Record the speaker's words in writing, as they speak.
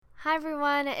Hi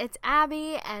everyone, it's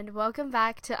Abby, and welcome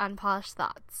back to Unpolished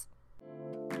Thoughts.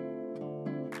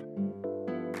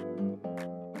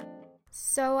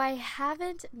 So I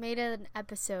haven't made an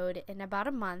episode in about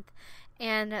a month,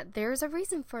 and there's a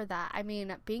reason for that. I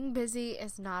mean, being busy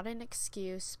is not an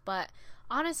excuse, but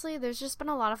honestly, there's just been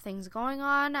a lot of things going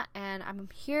on, and I'm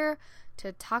here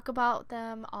to talk about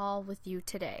them all with you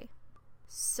today.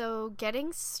 So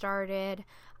getting started,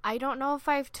 I don't know if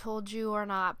I've told you or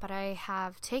not, but I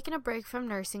have taken a break from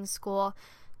nursing school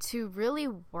to really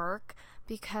work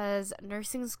because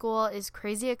nursing school is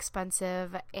crazy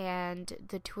expensive and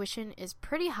the tuition is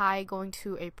pretty high going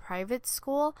to a private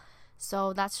school.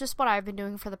 So that's just what I've been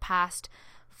doing for the past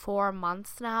 4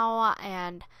 months now,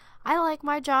 and I like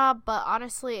my job, but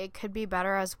honestly it could be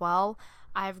better as well.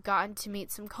 I've gotten to meet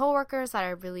some coworkers that I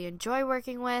really enjoy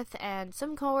working with, and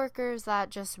some coworkers that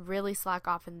just really slack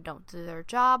off and don't do their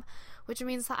job, which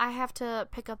means that I have to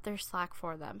pick up their slack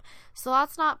for them. So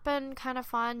that's not been kind of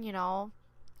fun,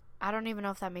 I don't even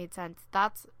know if that made sense.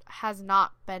 That has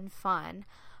not been fun,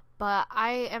 but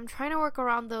I am trying to work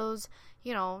around those,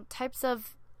 types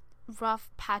of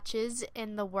rough patches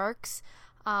in the works.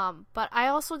 But I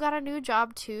also got a new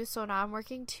job too, so now I'm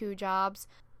working 2 jobs.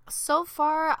 So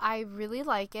far, I really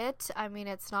like it. I mean,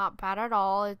 it's not bad at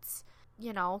all. It's,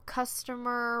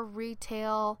 customer,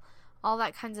 retail, all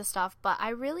that kinds of stuff. But I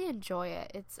really enjoy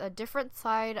it. It's a different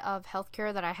side of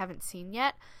healthcare that I haven't seen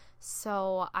yet.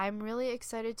 So I'm really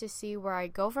excited to see where I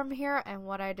go from here and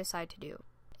what I decide to do.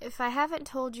 If I haven't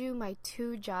told you my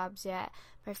 2 jobs yet,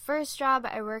 my first job,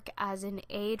 I work as an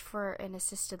aide for an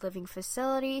assisted living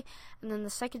facility, and then the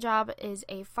second job is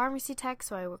a pharmacy tech,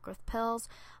 so I work with pills.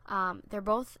 They're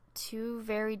both 2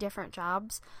 very different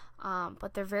jobs,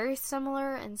 but they're very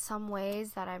similar in some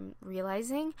ways that I'm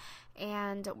realizing,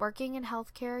 and working in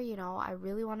healthcare, I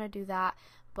really want to do that,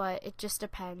 but it just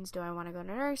depends. Do I want to go to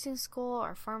nursing school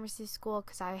or pharmacy school?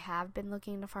 Because I have been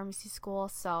looking into pharmacy school,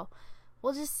 so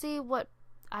we'll just see what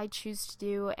I choose to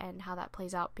do and how that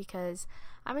plays out, because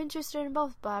I'm interested in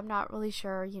both, but I'm not really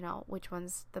sure, which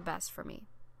one's the best for me.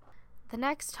 The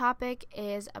next topic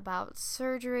is about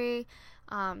surgery.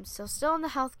 So still in the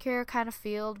healthcare kind of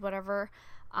field, whatever,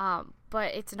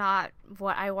 but it's not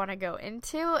what I want to go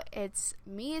into. It's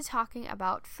me talking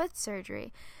about foot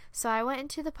surgery. So I went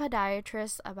into the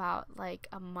podiatrist about like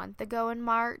a month ago in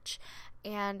March,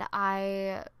 and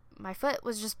my foot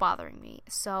was just bothering me.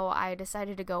 So I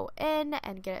decided to go in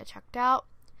and get it checked out.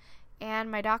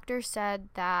 And my doctor said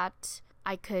that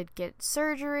I could get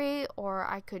surgery or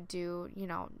I could do,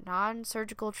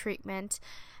 non-surgical treatment.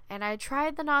 And I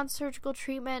tried the non-surgical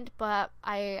treatment, but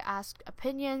I asked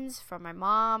opinions from my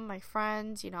mom, my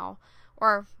friends,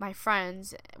 or my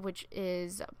friends, which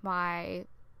is my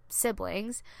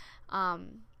siblings.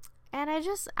 And I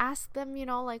just asked them,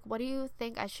 what do you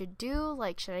think I should do?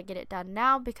 Should I get it done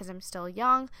now because I'm still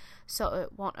young so it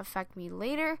won't affect me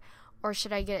later? Or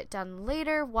should I get it done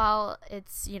later while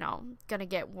it's, gonna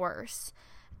get worse?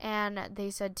 And they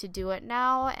said to do it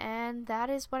now, and that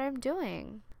is what I'm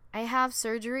doing. I have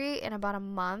surgery in about a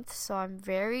month, so I'm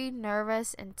very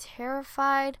nervous and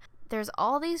terrified. There's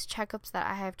all these checkups that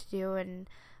I have to do and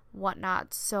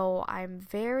whatnot, so I'm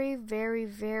very, very,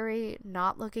 very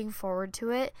not looking forward to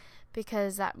it,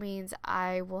 because that means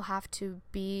I will have to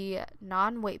be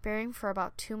non-weight bearing for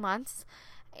about 2 months,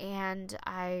 and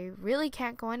I really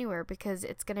can't go anywhere because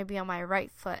it's going to be on my right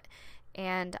foot,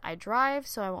 and I drive,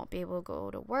 so I won't be able to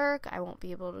go to work, I won't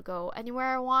be able to go anywhere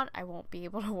I want, I won't be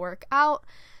able to work out,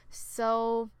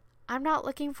 so I'm not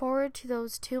looking forward to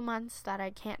those 2 months that I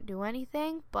can't do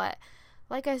anything, but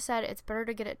like I said, it's better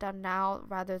to get it done now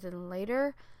rather than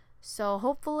later. So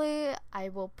hopefully I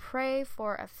will pray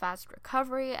for a fast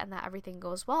recovery and that everything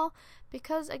goes well,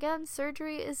 because again,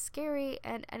 surgery is scary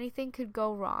and anything could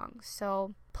go wrong.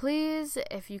 So please,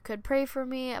 if you could pray for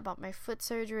me about my foot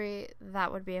surgery,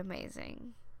 that would be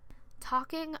amazing.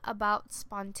 Talking about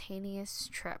spontaneous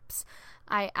trips,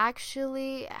 I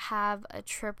actually have a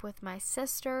trip with my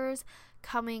sisters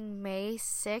coming May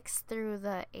 6th through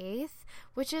the 8th,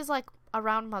 which is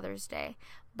around Mother's Day.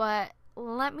 But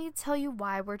let me tell you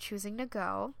why we're choosing to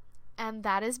go, and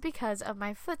that is because of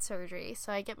my foot surgery.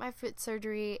 So I get my foot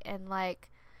surgery in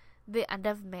the end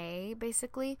of May,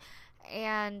 basically,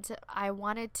 and I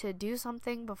wanted to do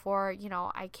something before,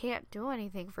 I can't do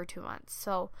anything for 2 months.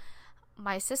 So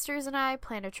my sisters and I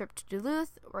planned a trip to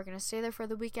Duluth. We're going to stay there for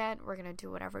the weekend. We're going to do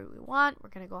whatever we want. We're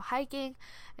going to go hiking,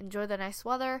 enjoy the nice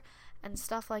weather, and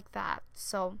stuff like that.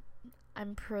 So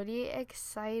I'm pretty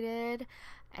excited,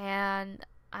 and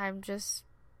I'm just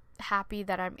happy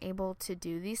that I'm able to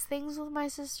do these things with my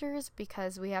sisters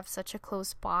because we have such a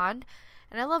close bond,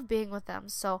 and I love being with them.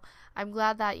 So I'm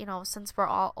glad that, since we're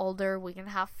all older, we can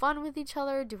have fun with each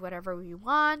other, do whatever we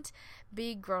want,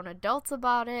 be grown adults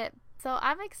about it. So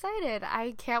I'm excited.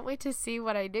 I can't wait to see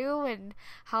what I do and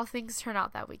how things turn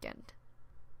out that weekend.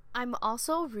 I'm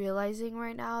also realizing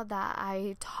right now that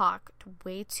I talked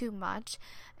way too much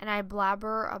and I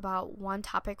blabber about one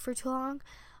topic for too long.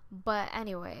 But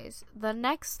anyways, the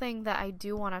next thing that I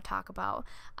do want to talk about,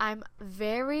 I'm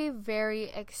very, very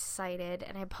excited,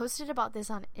 and I posted about this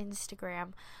on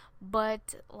Instagram,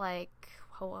 but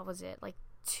what was it?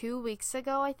 2 weeks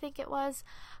ago, I think it was,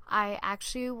 I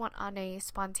actually went on a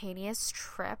spontaneous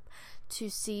trip to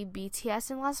see BTS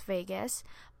in Las Vegas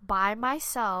by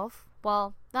myself.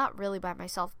 Well, not really by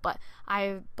myself, but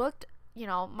I booked,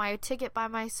 my ticket by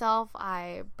myself.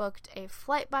 I booked a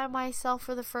flight by myself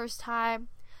for the first time,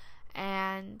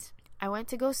 and I went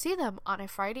to go see them on a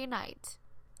Friday night.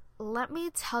 Let me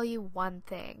tell you one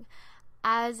thing.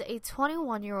 As a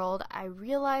 21-year-old, I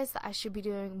realized that I should be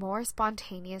doing more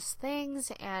spontaneous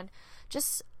things and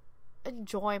just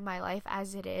enjoy my life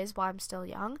as it is while I'm still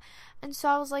young. And so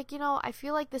I was like, I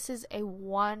feel like this is a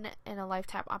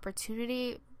one-in-a-lifetime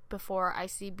opportunity before I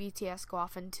see BTS go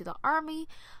off into the army,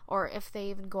 or if they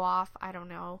even go off, I don't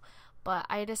know. But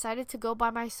I decided to go by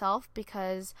myself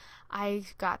because I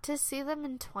got to see them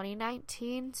in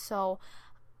 2019, so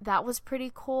that was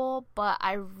pretty cool. But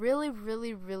I really,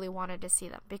 really, really wanted to see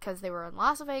them because they were in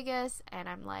Las Vegas, and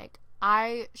I'm like,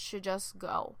 I should just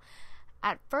go.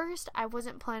 At first, I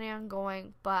wasn't planning on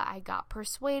going, but I got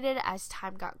persuaded as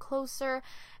time got closer,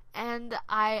 and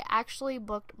I actually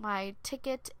booked my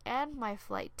ticket and my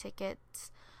flight tickets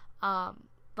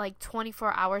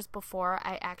 24 hours before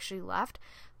I actually left,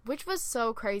 which was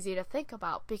so crazy to think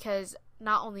about because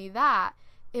not only that,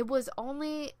 it was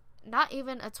only not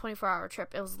even a 24-hour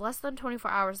trip. It was less than 24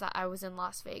 hours that I was in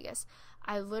Las Vegas.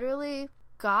 I literally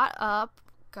got up,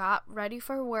 got ready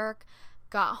for work,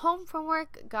 got home from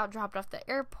work, got dropped off the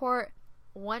airport,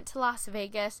 went to Las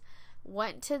Vegas,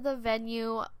 went to the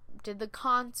venue, did the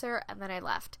concert, and then I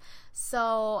left.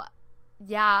 So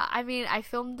yeah, I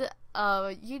filmed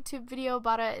a YouTube video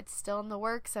about it. It's still in the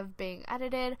works of being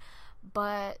edited,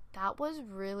 but that was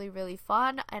really, really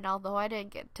fun. And although I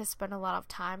didn't get to spend a lot of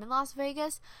time in Las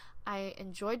Vegas, I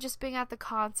enjoyed just being at the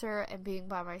concert and being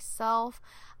by myself.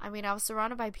 I was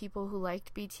surrounded by people who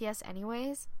liked BTS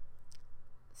anyways,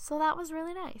 so that was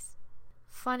really nice.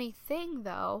 Funny thing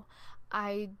though,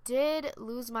 I did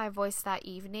lose my voice that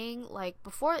evening.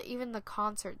 Before even the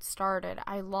concert started,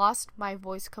 I lost my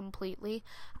voice completely.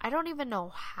 I don't even know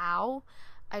how.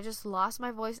 I just lost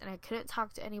my voice and I couldn't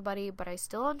talk to anybody, but I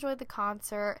still enjoyed the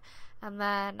concert. And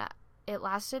then it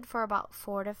lasted for about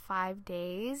 4 to 5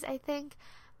 days, I think.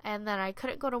 And then I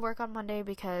couldn't go to work on Monday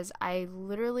because I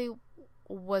literally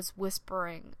was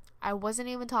whispering. I wasn't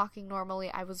even talking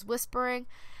normally. I was whispering,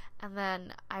 and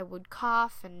then I would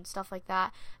cough and stuff like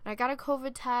that. And I got a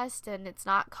COVID test, and it's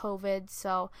not COVID,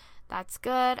 so that's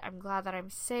good. I'm glad that I'm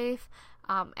safe.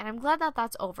 And I'm glad that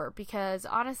that's over because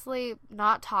honestly,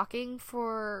 not talking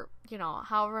for,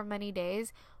 however many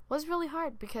days was really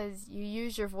hard because you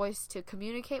use your voice to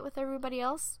communicate with everybody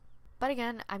else. But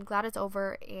again, I'm glad it's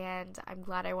over, and I'm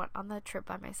glad I went on the trip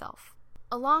by myself.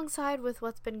 Alongside with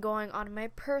what's been going on in my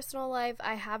personal life,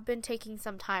 I have been taking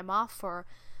some time off for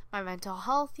my mental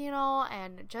health,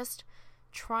 and just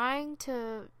trying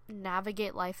to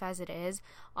navigate life as it is.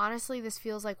 Honestly, this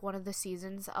feels like one of the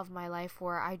seasons of my life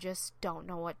where I just don't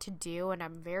know what to do, and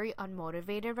I'm very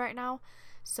unmotivated right now.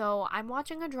 So I'm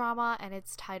watching a drama, and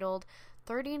it's titled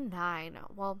 39.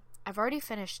 Well, I've already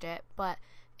finished it, but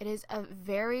it is a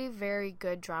very, very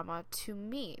good drama to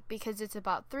me because it's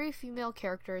about 3 female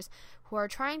characters who are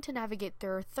trying to navigate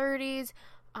their 30s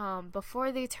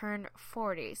before they turn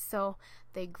 40. So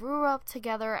they grew up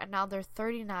together and now they're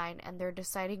 39 and they're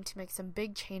deciding to make some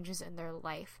big changes in their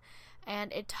life.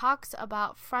 And it talks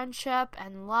about friendship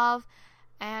and love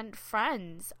and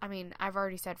friends. I've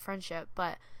already said friendship,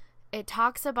 but it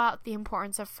talks about the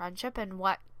importance of friendship and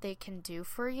what they can do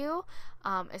for you,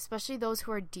 especially those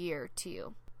who are dear to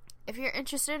you. If you're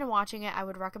interested in watching it, I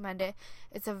would recommend it.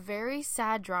 It's a very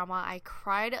sad drama. I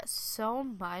cried so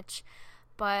much,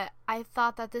 but I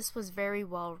thought that this was very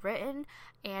well written,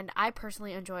 and I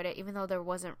personally enjoyed it, even though there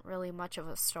wasn't really much of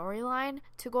a storyline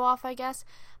to go off, I guess.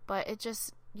 But it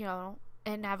just,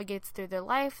 it navigates through their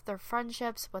life, their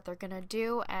friendships, what they're gonna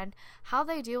do, and how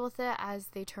they deal with it as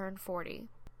they turn 40.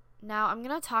 Now, I'm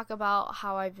going to talk about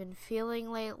how I've been feeling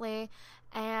lately,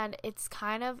 and it's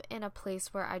kind of in a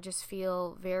place where I just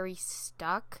feel very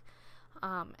stuck,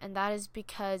 and that is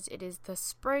because it is the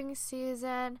spring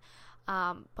season,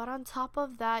 but on top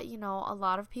of that, a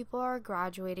lot of people are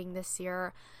graduating this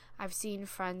year. I've seen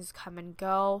friends come and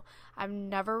go. I've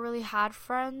never really had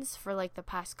friends for like the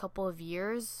past couple of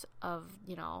years of,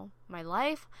 my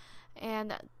life.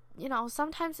 And,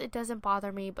 sometimes it doesn't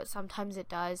bother me, but sometimes it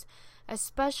does.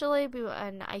 Especially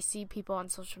when I see people on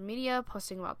social media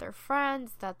posting about their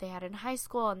friends that they had in high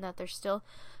school and that they're still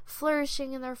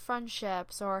flourishing in their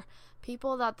friendships, or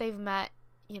people that they've met,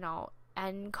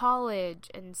 in college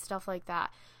and stuff like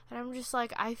that. And I'm just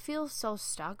like, I feel so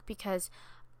stuck because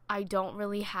I don't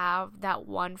really have that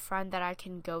one friend that I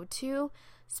can go to,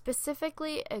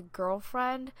 specifically a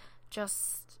girlfriend,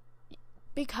 just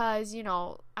because,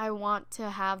 I want to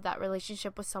have that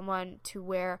relationship with someone to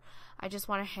where I just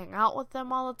want to hang out with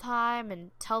them all the time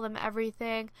and tell them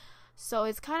everything. So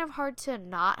it's kind of hard to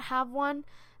not have one,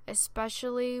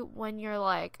 especially when you're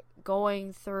like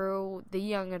going through the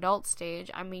young adult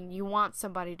stage. I mean, you want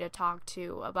somebody to talk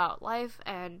to about life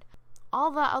and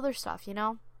all that other stuff,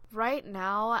 Right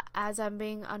now, as I'm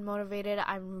being unmotivated,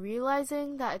 I'm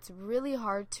realizing that it's really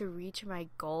hard to reach my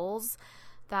goals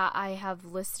that I have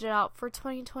listed out for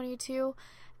 2022,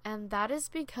 and that is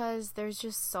because there's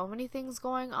just so many things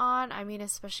going on. I mean,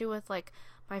 especially with like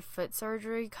my foot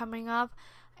surgery coming up,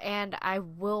 and I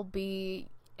will be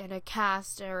in a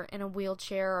cast or in a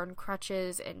wheelchair or in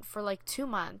crutches and for like 2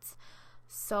 months.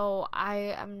 So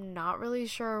I am not really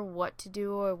sure what to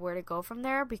do or where to go from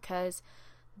there, because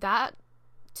that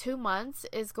 2 months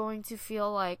is going to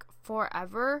feel like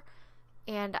forever,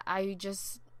 and I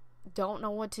just don't know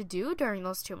what to do during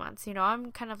those 2 months.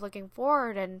 I'm kind of looking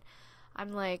forward, and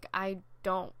I'm like, I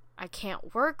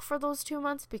can't work for those 2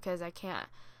 months because I can't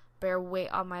bear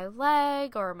weight on my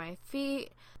leg or my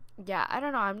feet. Yeah, I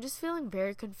don't know. I'm just feeling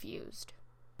very confused.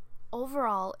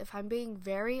 Overall, if I'm being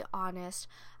very honest,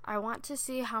 I want to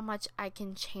see how much I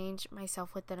can change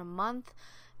myself within a month.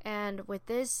 And with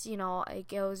this, it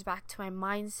goes back to my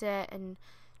mindset and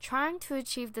trying to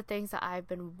achieve the things that I've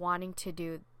been wanting to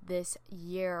do this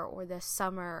year or this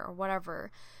summer or whatever.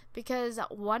 Because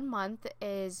 1 month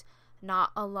is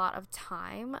not a lot of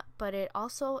time, but it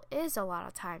also is a lot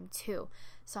of time too.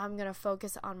 So I'm going to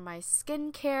focus on my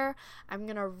skincare. I'm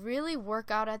going to really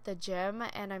work out at the gym,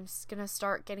 and I'm going to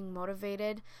start getting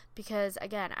motivated because,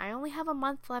 again, I only have a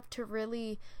month left to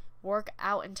really work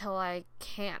out until I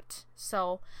can't.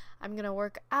 So I'm going to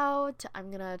work out. I'm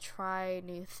going to try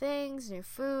new things, new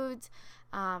foods,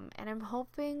 and I'm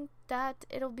hoping that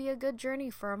it'll be a good journey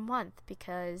for a month,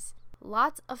 because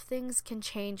lots of things can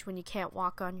change when you can't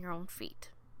walk on your own feet.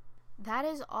 That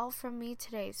is all from me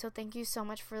today, so thank you so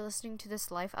much for listening to this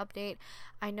life update.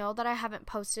 I know that I haven't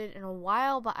posted in a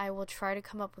while, but I will try to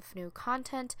come up with new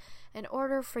content in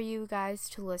order for you guys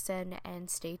to listen and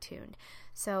stay tuned.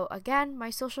 So again, my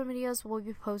social medias will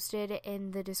be posted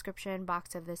in the description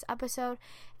box of this episode,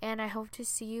 and I hope to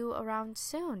see you around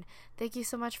soon. Thank you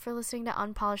so much for listening to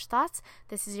Unpolished Thoughts.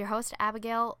 This is your host,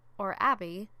 Abigail, or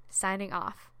Abby, signing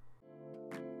off.